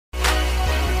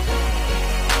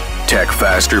Tech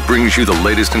Faster brings you the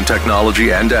latest in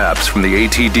technology and apps from the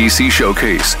ATDC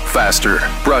showcase. Faster,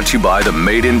 brought to you by the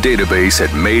Made In database at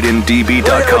madeindb.com.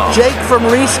 We're here with Jake from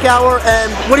REScour,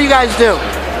 and what do you guys do?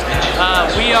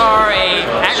 We are an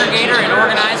aggregator and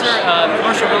organizer of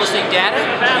commercial real estate data.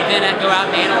 We then go out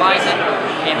and analyze it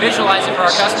and visualize it for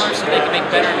our customers so they can make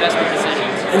better investment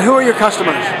decisions. And who are your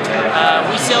customers?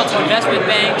 We sell to investment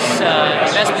banks,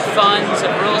 investment funds,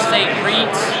 real estate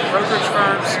REITs, brokerage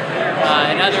firms,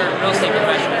 and other real estate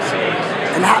professionals.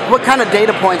 And what kind of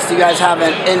data points do you guys have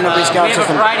in the REScour system? We have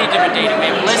a variety of different data. We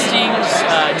have listings,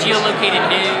 geolocated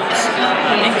news,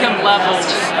 income levels,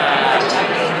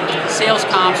 sales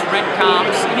comps, rent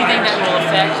comps, anything that will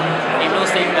affect a real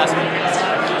estate investment.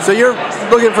 So you're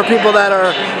looking for people that are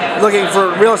looking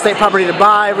for real estate property to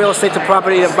buy, real estate to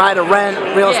property to buy to rent,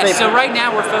 real estate... So right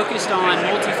now we're focused on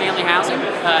multifamily housing.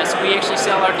 So we actually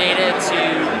sell our data to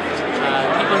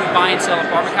people who buy and sell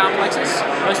apartment complexes.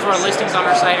 Most of our listings on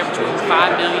our site are between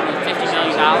 $5 million and $50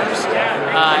 million.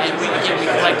 And we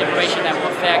collect information that will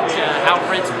affect how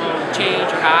rents will change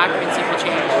or how occupancy will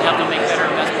change and help them make better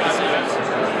investment decisions.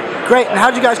 Great. And how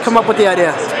did you guys come up with the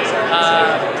idea?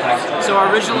 So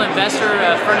our original investor,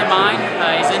 a friend of mine,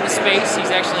 is in the space. He's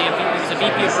actually a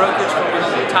VP of brokerage for one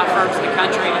of the top firms in the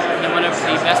country, and then went over to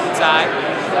the investment side,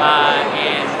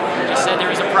 and just said there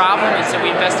was a problem, and so we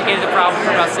investigated the problem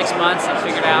for about 6 months and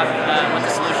figured out what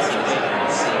the solution should be.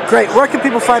 Great. Where can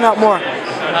people find out more?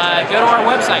 Go to our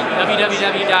website,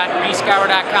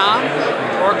 www.rescour.com,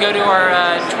 or go to our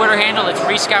Twitter handle, it's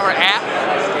REScour app,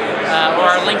 or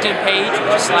our LinkedIn page,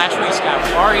 which is /REScour, RESCOUR.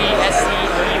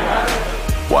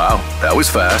 Wow, that was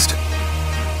fast.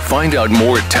 Find out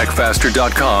more at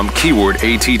techfaster.com, keyword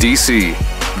ATDC.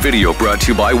 Video brought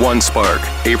to you by OneSpark,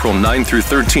 April 9th through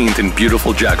 13th in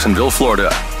beautiful Jacksonville,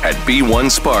 Florida, at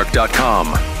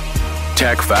b1spark.com.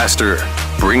 Tech Faster,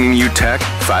 bringing you tech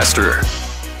faster.